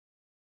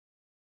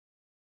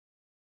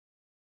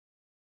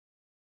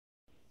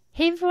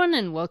Hey everyone,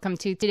 and welcome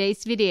to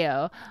today's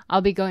video.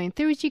 I'll be going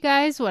through with you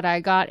guys what I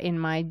got in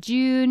my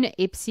June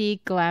Ipsy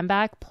Glam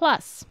Bag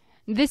Plus.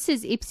 This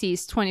is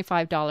Ipsy's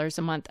 $25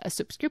 a month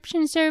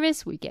subscription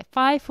service. We get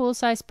 5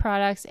 full-size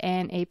products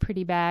and a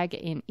pretty bag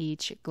in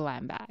each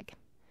glam bag.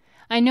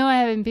 I know I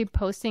haven't been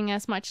posting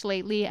as much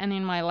lately, and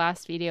in my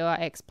last video I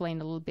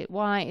explained a little bit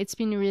why. It's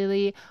been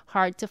really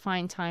hard to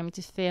find time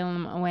to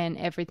film when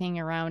everything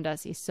around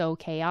us is so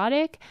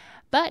chaotic,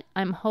 but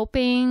I'm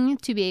hoping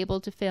to be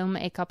able to film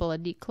a couple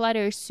of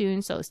declutters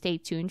soon, so stay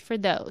tuned for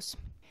those.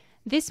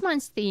 This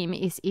month's theme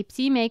is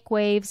Ipsy Make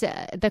Waves.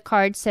 The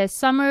card says,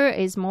 "Summer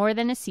is more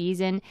than a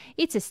season,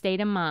 it's a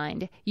state of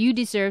mind. You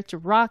deserve to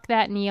rock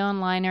that neon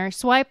liner,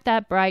 swipe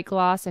that bright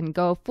gloss, and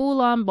go full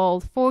on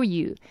bold for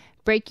you.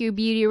 Break your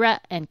beauty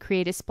rut and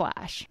create a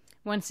splash."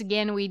 Once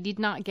again, we did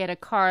not get a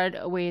card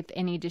with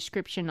any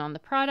description on the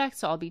product,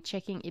 so I'll be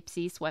checking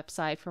Ipsy's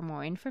website for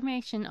more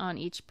information on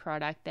each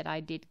product that I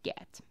did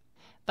get.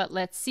 But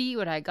let's see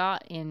what I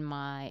got in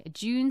my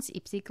June's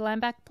Ipsy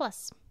Glam Bag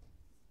Plus.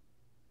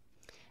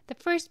 The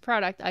first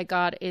product I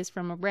got is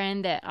from a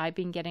brand that I've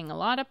been getting a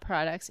lot of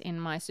products in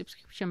my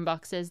subscription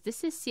boxes.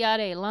 This is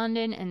Ciate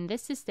London, and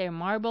this is their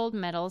Marbled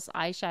Metals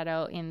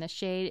eyeshadow in the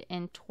shade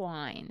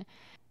Entwine.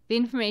 The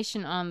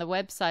information on the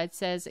website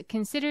says,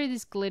 "Consider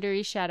this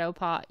glittery shadow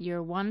pot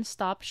your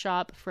one-stop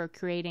shop for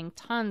creating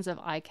tons of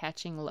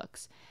eye-catching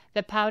looks.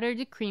 The powder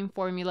to cream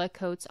formula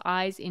coats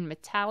eyes in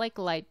metallic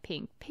light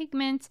pink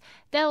pigments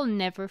that'll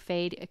never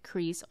fade,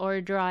 crease, or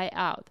dry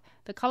out.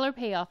 The color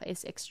payoff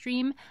is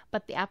extreme,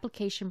 but the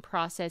application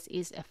process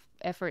is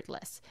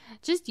effortless.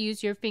 Just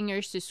use your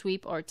fingers to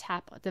sweep or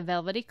tap the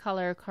velvety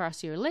color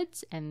across your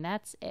lids, and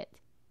that's it."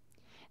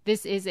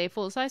 This is a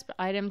full-size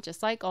item,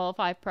 just like all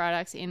 5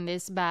 products in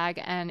this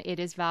bag, and it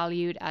is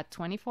valued at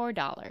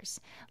 $24.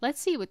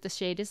 Let's see what the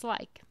shade is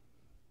like.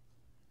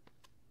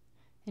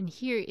 And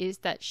here is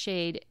that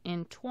shade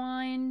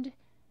Entwined.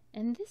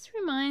 And this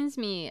reminds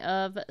me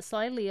of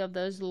slightly of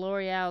those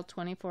L'Oreal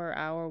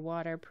 24-hour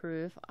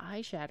waterproof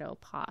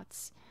eyeshadow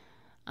pots.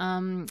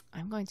 I'm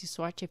going to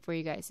swatch it for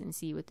you guys and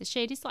see what the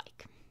shade is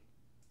like.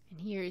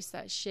 And here is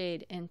that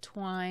shade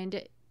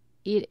Entwined.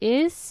 It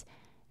is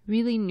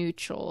really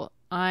neutral.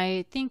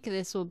 I think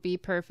this will be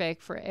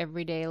perfect for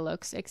everyday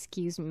looks.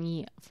 Excuse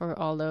me for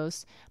all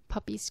those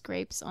puppy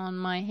scrapes on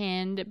my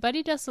hand, but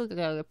it does look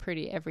like a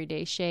pretty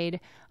everyday shade.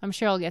 I'm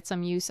sure I'll get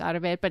some use out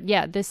of it. But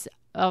yeah, this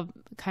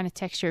kind of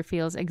texture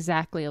feels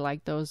exactly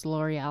like those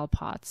L'Oreal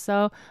pots,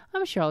 so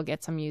I'm sure I'll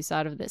get some use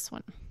out of this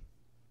one.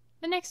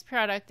 The next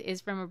product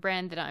is from a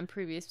brand that I'm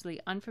previously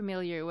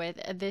unfamiliar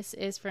with. This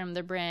is from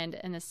the brand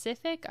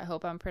Pacific. I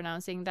hope I'm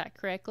pronouncing that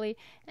correctly.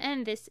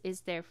 And this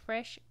is their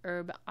Fresh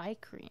Herb Eye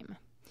Cream.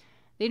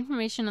 The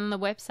information on the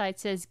website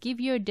says, "Give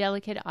your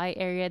delicate eye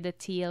area the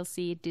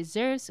TLC it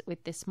deserves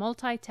with this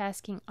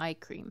multitasking eye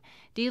cream.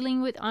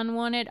 Dealing with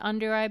unwanted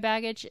under-eye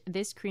baggage,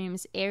 this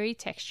cream's airy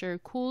texture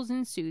cools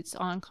and soothes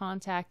on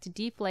contact to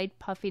deflate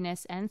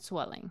puffiness and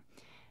swelling.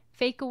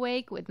 Fake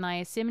Awake with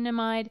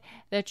niacinamide,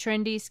 the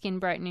trendy skin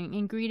brightening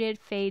ingredient,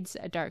 fades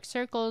dark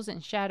circles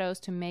and shadows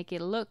to make it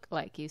look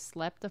like you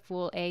slept a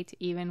full 8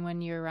 even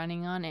when you're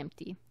running on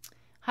empty.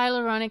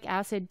 Hyaluronic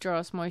acid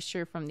draws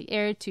moisture from the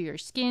air to your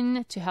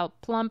skin to help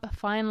plump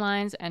fine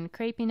lines and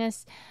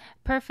crepiness,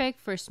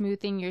 perfect for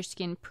smoothing your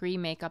skin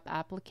pre-makeup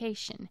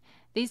application.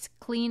 This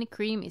clean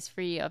cream is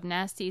free of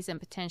nasties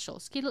and potential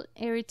skin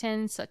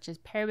irritants such as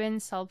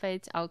parabens,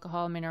 sulfates,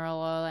 alcohol, mineral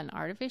oil, and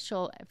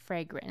artificial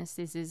fragrance."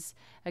 This is,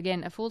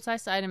 again, a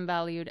full-size item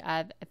valued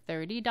at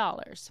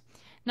 $30.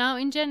 Now,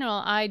 in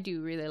general, I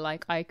do really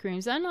like eye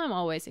creams, and I'm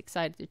always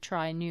excited to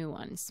try new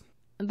ones.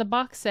 The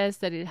box says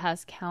that it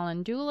has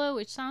calendula,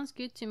 which sounds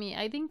good to me.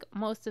 I think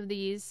most of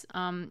these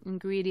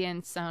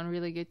ingredients sound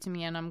really good to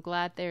me, and I'm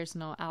glad there's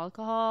no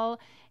alcohol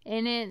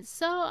in it.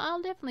 So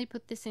I'll definitely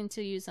put this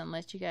into use and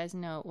let you guys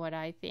know what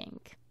I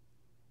think.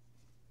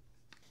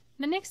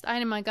 The next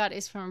item I got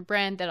is from a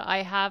brand that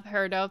I have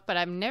heard of, but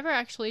I've never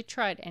actually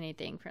tried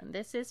anything from.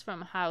 This is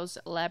from House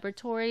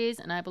Laboratories,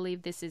 and I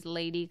believe this is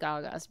Lady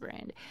Gaga's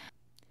brand.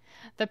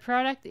 The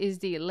product is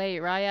the Le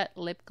Riot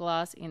Lip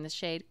Gloss in the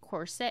shade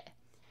Corset.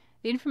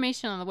 The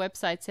information on the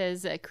website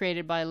says,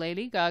 created by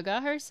Lady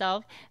Gaga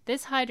herself,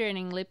 this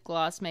hydrating lip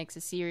gloss makes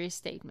a serious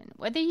statement.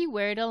 Whether you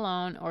wear it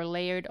alone or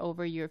layered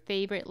over your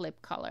favorite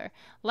lip color,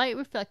 light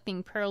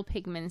reflecting pearl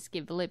pigments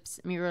give lips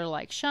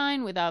mirror-like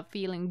shine without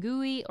feeling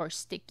gooey or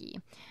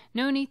sticky.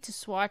 No need to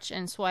swatch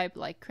and swipe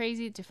like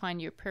crazy to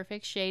find your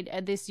perfect shade.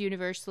 This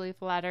universally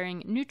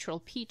flattering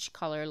neutral peach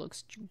color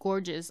looks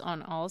gorgeous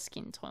on all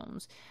skin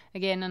tones.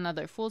 Again,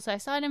 another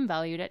full-size item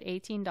valued at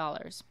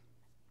 $18.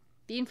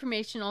 The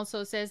information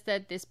also says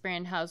that this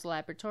brand, House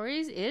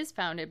Laboratories, is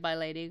founded by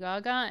Lady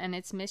Gaga, and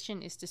its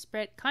mission is to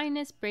spread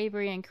kindness,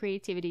 bravery, and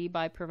creativity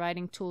by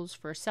providing tools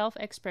for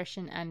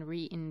self-expression and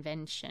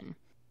reinvention.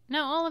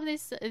 Now, all of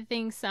these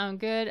things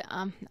sound good.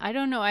 I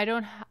don't know. I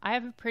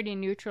have a pretty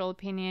neutral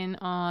opinion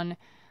on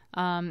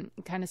kind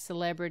of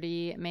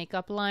celebrity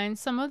makeup lines.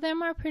 Some of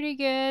them are pretty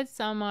good,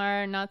 some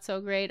are not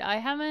so great. I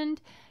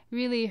haven't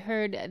really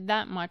heard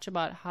that much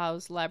about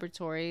House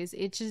Laboratories.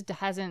 It just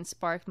hasn't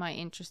sparked my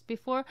interest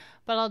before,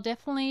 but I'll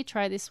definitely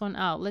try this one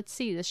out. Let's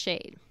see the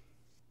shade.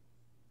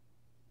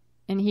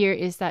 And here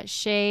is that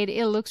shade.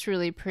 It looks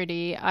really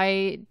pretty.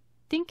 I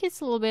think it's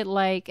a little bit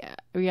like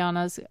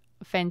Rihanna's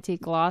Fenty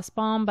Gloss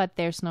Bomb, but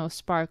there's no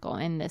sparkle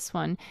in this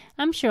one.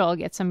 I'm sure I'll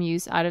get some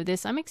use out of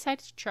this. I'm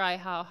excited to try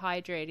how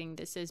hydrating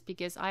this is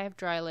because I have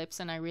dry lips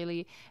and I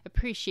really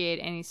appreciate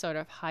any sort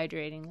of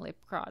hydrating lip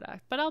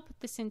product. But I'll put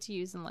this into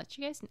use and let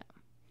you guys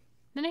know.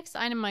 The next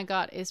item I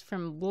got is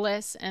from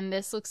Bliss, and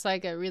this looks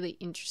like a really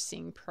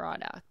interesting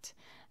product.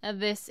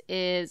 This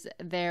is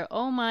their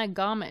Oh My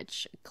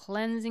Gommage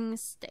Cleansing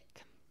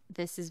Stick.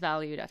 This is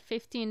valued at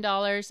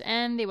 $15,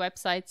 and the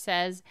website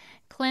says,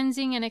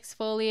 cleansing and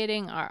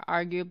exfoliating are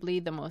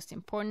arguably the most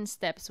important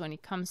steps when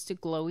it comes to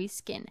glowy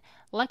skin.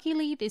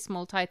 Luckily, this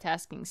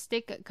multitasking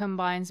stick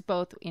combines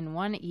both in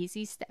one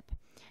easy step.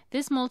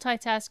 This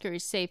multitasker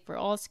is safe for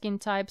all skin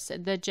types.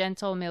 The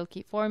gentle,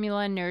 milky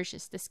formula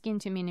nourishes the skin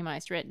to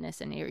minimize redness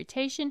and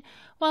irritation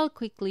while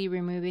quickly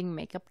removing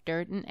makeup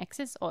dirt and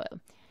excess oil.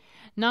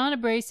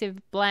 Non-abrasive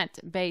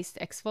plant-based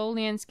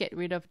exfoliants get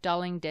rid of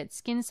dulling dead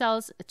skin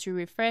cells to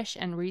refresh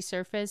and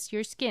resurface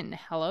your skin.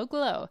 Hello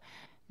glow.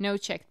 No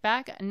checked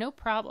back, no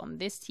problem.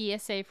 This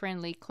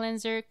TSA-friendly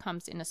cleanser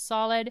comes in a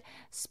solid,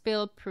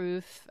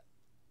 spill-proof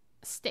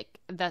stick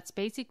that's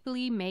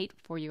basically made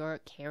for your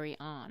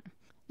carry-on.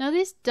 Now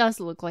this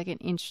does look like an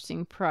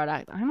interesting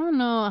product. I don't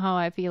know how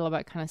I feel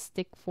about kind of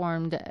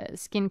stick-formed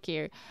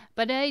skincare,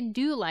 but I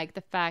do like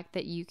the fact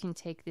that you can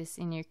take this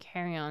in your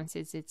carry-on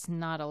since it's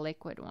not a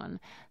liquid one.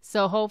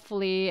 So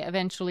hopefully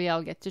eventually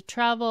I'll get to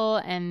travel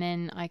and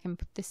then I can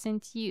put this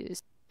into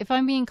use. If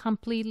I'm being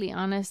completely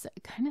honest,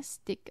 kind of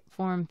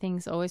stick-form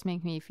things always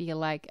make me feel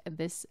like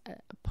this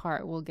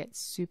part will get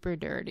super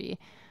dirty.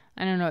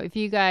 I don't know, if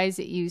you guys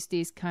use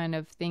these kind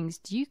of things,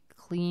 do you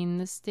clean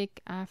the stick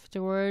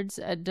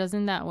afterwards?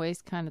 Doesn't that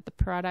waste kind of the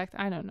product?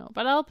 I don't know,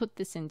 but I'll put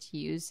this into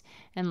use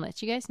and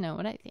let you guys know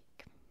what I think.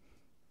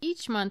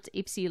 Each month,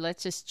 Ipsy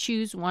lets us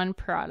choose one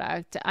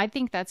product. I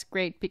think that's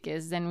great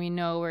because then we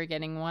know we're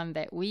getting one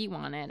that we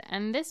wanted.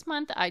 And this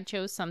month, I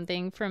chose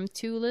something from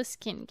Tula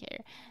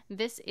Skincare.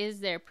 This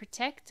is their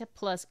Protect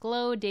Plus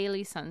Glow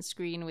Daily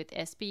Sunscreen with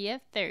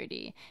SPF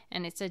 30,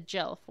 and it's a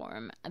gel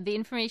form. The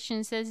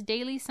information says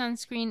daily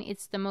sunscreen,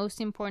 it's the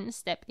most important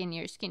step in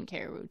your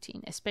skincare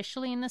routine,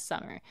 especially in the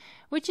summer,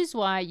 which is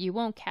why you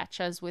won't catch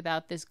us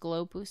without this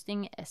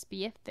glow-boosting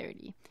SPF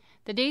 30.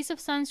 The days of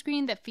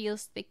sunscreen that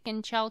feels thick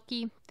and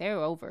chalky, they're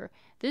over.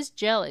 This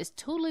gel is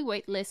totally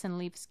weightless and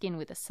leaves skin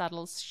with a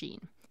subtle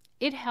sheen.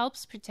 It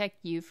helps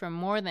protect you from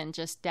more than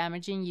just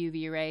damaging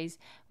UV rays.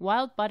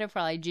 Wild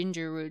butterfly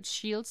ginger root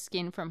shields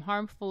skin from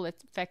harmful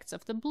effects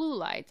of the blue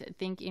light.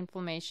 Think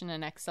inflammation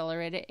and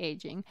accelerated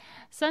aging.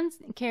 Sun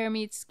Care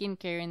meets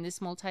skincare in this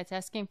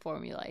multitasking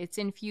formula. It's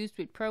infused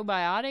with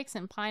probiotics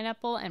and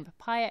pineapple and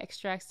papaya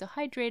extracts to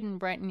hydrate and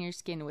brighten your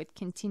skin with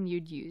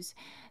continued use.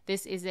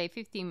 This is a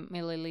 50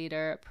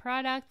 milliliter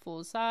product,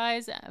 full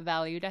size,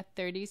 valued at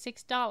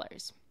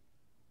 $36.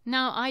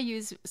 Now, I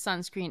use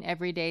sunscreen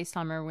every day,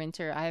 summer,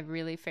 winter. I have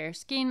really fair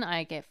skin,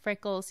 I get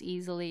freckles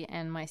easily,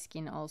 and my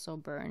skin also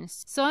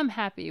burns. So I'm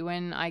happy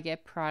when I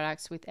get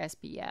products with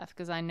SPF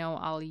because I know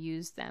I'll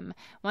use them.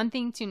 One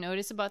thing to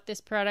notice about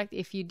this product,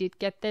 if you did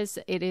get this,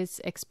 it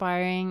is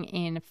expiring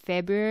in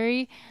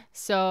February,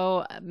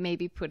 so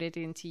maybe put it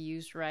into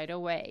use right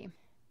away.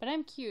 But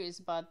I'm curious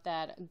about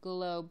that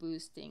glow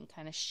boosting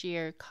kind of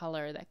sheer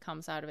color that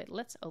comes out of it.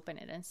 Let's open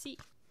it and see.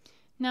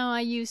 Now,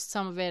 I used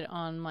some of it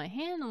on my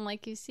hand, and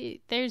like you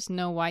see, there's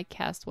no white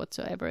cast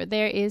whatsoever.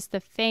 There is the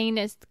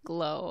faintest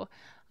glow.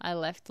 I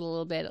left a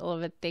little bit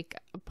of a thick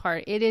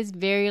part. It is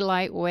very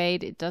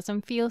lightweight. It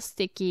doesn't feel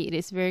sticky. It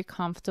is very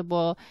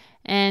comfortable.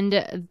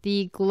 And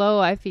the glow,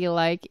 I feel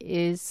like,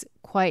 is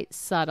quite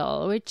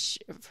subtle, which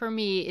for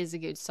me is a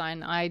good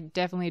sign. I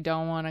definitely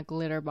don't want a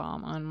glitter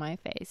bomb on my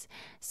face.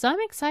 So I'm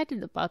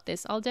excited about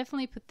this. I'll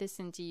definitely put this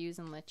into use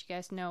and let you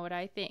guys know what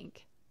I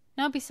think.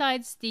 Now,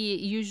 besides the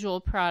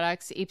usual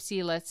products,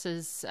 Ipsy lets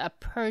us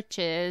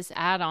purchase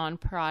add-on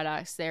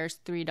products. There's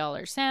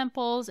 $3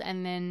 samples,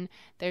 and then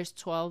there's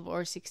 $12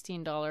 or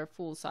 $16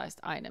 full-sized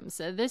items.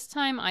 So this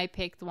time I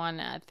picked one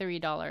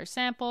 $3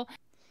 sample.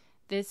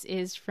 This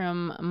is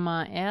from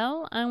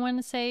Mael, I want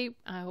to say.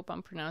 I hope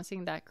I'm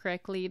pronouncing that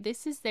correctly.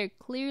 This is their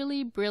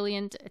Clearly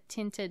Brilliant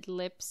Tinted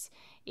Lips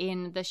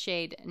in the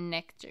shade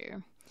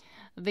Nectar.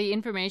 The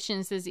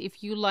information says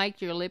if you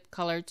like your lip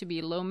color to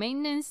be low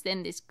maintenance,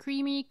 then this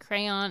creamy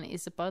crayon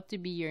is about to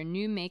be your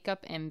new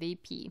makeup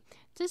MVP.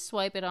 Just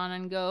swipe it on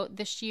and go.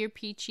 The sheer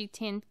peachy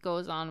tint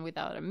goes on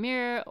without a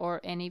mirror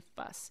or any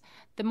fuss.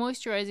 The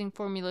moisturizing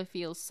formula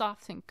feels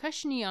soft and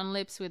cushiony on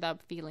lips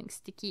without feeling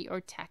sticky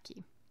or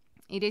tacky.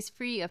 It is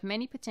free of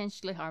many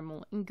potentially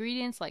harmful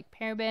ingredients like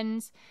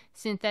parabens,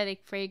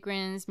 synthetic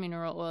fragrance,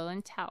 mineral oil,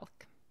 and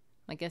talc.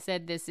 Like I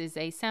said, this is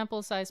a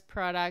sample size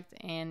product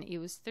and it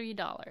was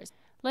 $3.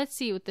 Let's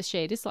see what the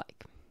shade is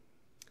like.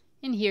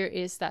 And here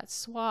is that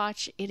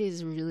swatch. It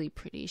is really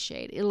pretty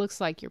shade. It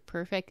looks like your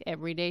perfect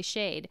everyday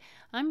shade.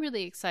 I'm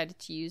really excited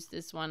to use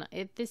this one.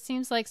 This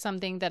seems like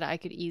something that I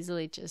could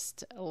easily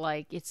just,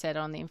 like it said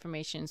on the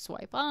information,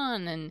 swipe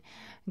on and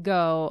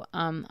go.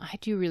 I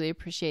do really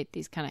appreciate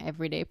these kind of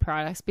everyday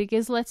products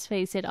because let's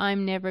face it,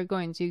 I'm never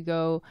going to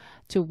go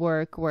to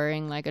work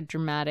wearing like a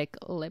dramatic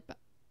lip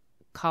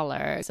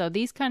color. So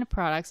these kind of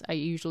products are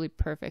usually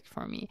perfect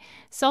for me.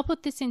 So I'll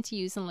put this into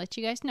use and let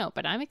you guys know,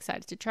 but I'm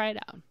excited to try it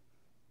out.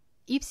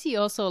 Ipsy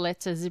also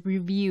lets us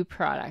review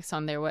products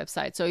on their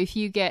website. So if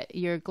you get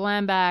your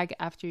glam bag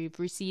after you've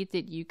received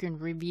it, you can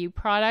review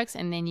products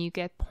and then you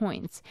get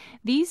points.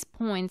 These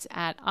points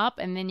add up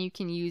and then you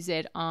can use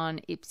it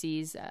on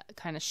Ipsy's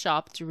kind of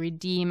shop to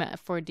redeem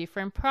for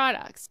different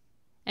products.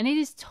 And it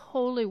is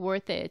totally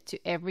worth it to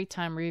every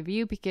time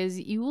review because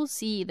you will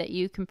see that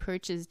you can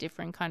purchase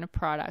different kind of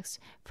products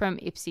from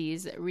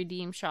Ipsy's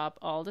redeem shop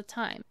all the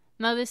time.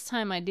 Now this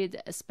time I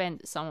did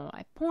spend some of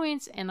my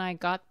points and I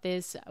got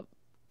this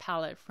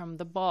palette from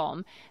the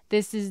Balm.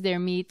 This is their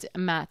Meet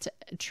Matte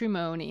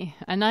Trimony,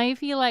 and I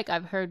feel like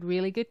I've heard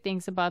really good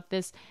things about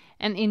this,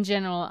 and in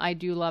general I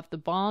do love the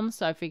Balm,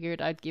 so I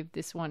figured I'd give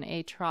this one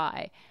a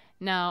try.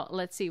 Now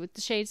let's see what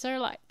the shades are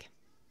like.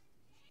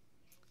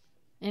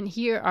 And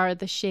here are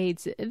the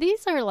shades.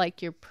 These are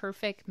like your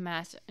perfect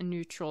matte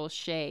neutral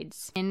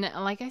shades. And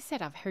like I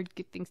said, I've heard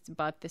good things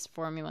about this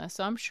formula,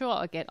 so I'm sure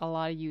I'll get a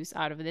lot of use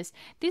out of this.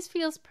 This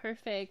feels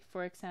perfect,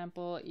 for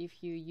example,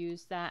 if you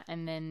use that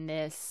and then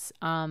this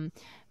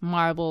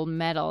marble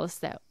metals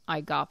that I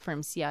got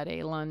from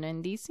Ciade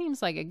London. These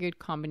seems like a good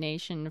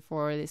combination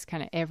for this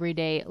kind of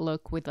everyday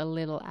look with a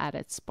little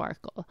added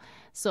sparkle.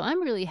 So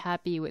I'm really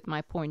happy with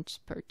my points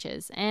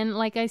purchase. And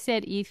like I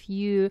said, if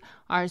you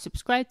are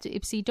subscribed to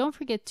Ipsy, don't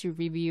forget to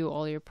review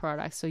all your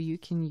products so you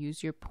can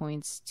use your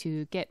points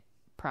to get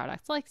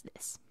products like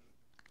this.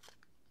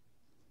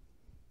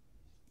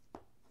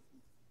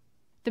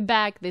 The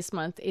bag this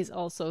month is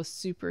also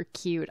super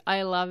cute.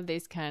 I love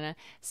this kind of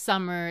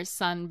summer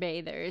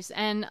sunbathers,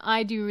 and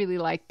I do really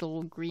like the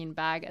little green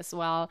bag as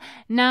well.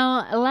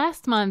 Now,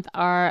 last month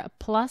our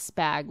plus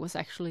bag was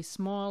actually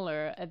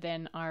smaller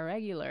than our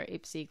regular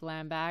Ipsy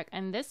Glam bag,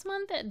 and this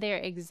month they're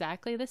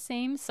exactly the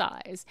same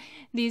size.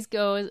 These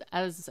go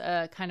as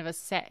kind of a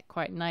set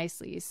quite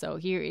nicely. So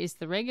here is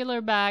the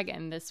regular bag,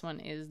 and this one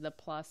is the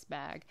plus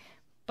bag.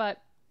 But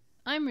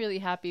I'm really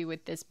happy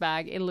with this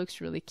bag. It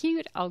looks really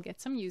cute. I'll get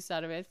some use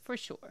out of it for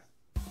sure.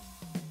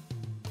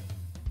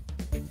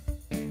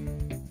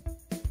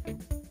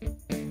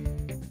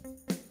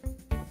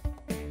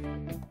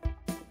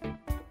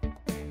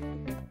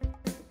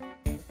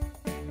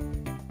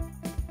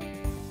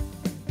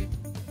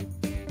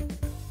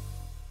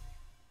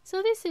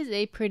 So this is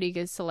a pretty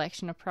good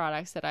selection of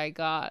products that I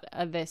got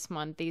this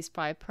month, these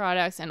 5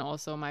 products, and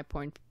also my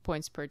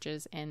points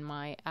purchase and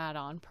my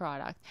add-on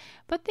product.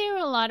 But there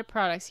are a lot of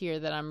products here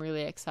that I'm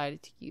really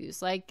excited to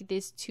use, like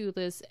this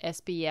Tootless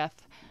SPF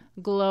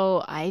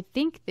Glow. I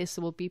think this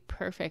will be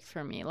perfect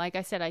for me. Like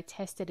I said, I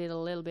tested it a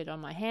little bit on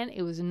my hand.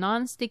 It was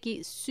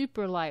non-sticky,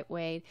 super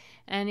lightweight,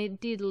 and it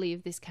did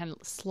leave this kind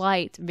of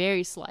slight,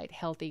 very slight,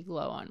 healthy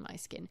glow on my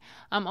skin.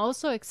 I'm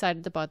also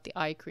excited about the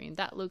eye cream.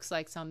 That looks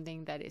like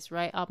something that is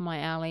right up my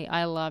alley.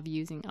 I love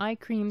using eye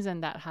creams,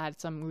 and that had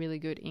some really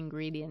good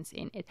ingredients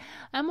in it.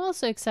 I'm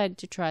also excited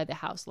to try the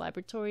House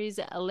Laboratories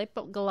lip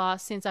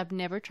gloss since I've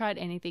never tried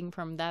anything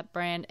from that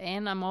brand,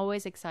 and I'm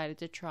always excited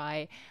to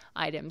try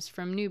items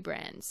from new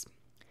brands.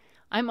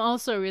 I'm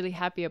also really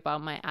happy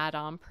about my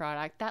add-on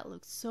product. That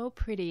looks so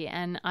pretty,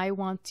 and I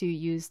want to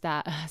use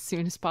that as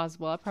soon as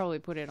possible. I'll probably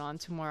put it on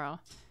tomorrow.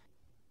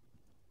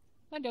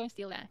 Oh, don't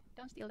steal that.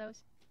 Don't steal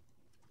those.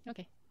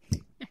 Okay.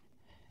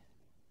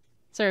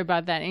 Sorry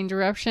about that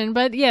interruption,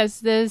 but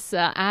yes, this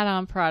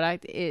add-on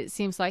product, it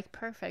seems like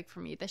perfect for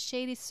me. The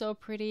shade is so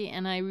pretty,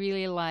 and I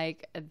really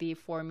like the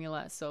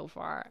formula so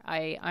far.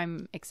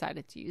 I'm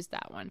excited to use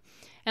that one.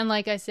 And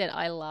like I said,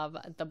 I love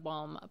the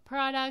Balm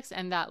products,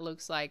 and that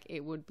looks like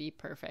it would be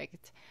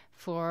perfect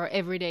for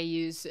everyday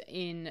use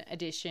in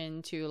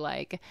addition to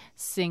like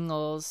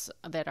singles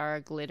that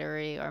are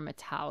glittery or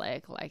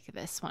metallic like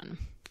this one.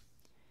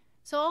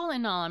 So all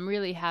in all, I'm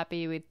really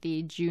happy with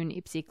the June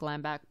Ipsy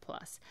Glam Bag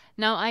Plus.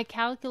 Now I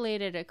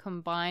calculated a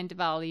combined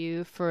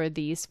value for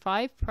these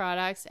 5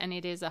 products, and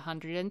it is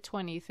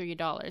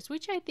 $123,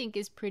 which I think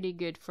is pretty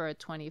good for a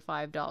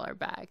 $25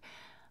 bag.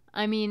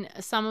 I mean,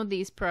 some of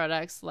these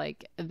products,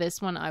 like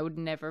this one, I would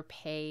never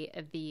pay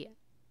the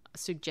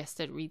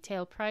suggested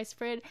retail price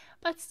for it,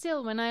 but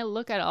still, when I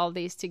look at all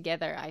these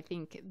together, I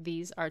think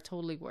these are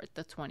totally worth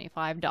the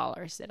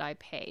 $25 that I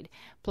paid,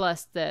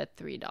 plus the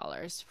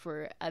 $3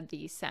 for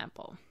the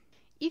sample.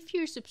 If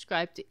you're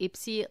subscribed to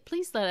Ipsy,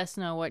 please let us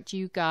know what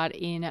you got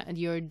in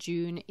your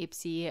June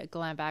Ipsy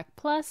Glam Bag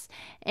Plus,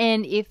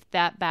 and if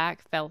that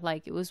bag felt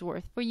like it was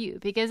worth for you,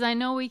 because I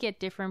know we get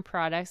different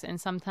products and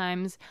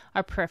sometimes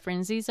our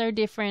preferences are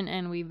different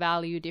and we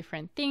value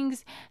different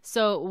things.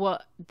 So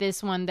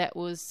this one that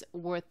was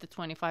worth the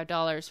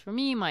 $25 for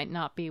me might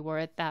not be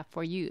worth that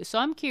for you. So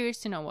I'm curious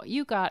to know what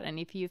you got and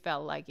if you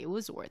felt like it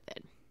was worth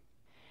it.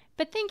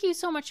 But thank you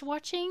so much for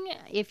watching.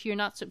 If you're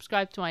not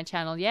subscribed to my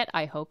channel yet,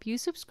 I hope you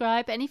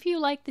subscribe. And if you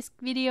like this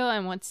video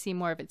and want to see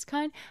more of its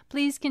kind,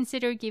 please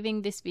consider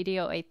giving this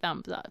video a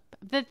thumbs up.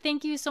 But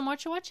thank you so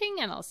much for watching,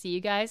 and I'll see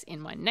you guys in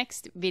my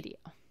next video.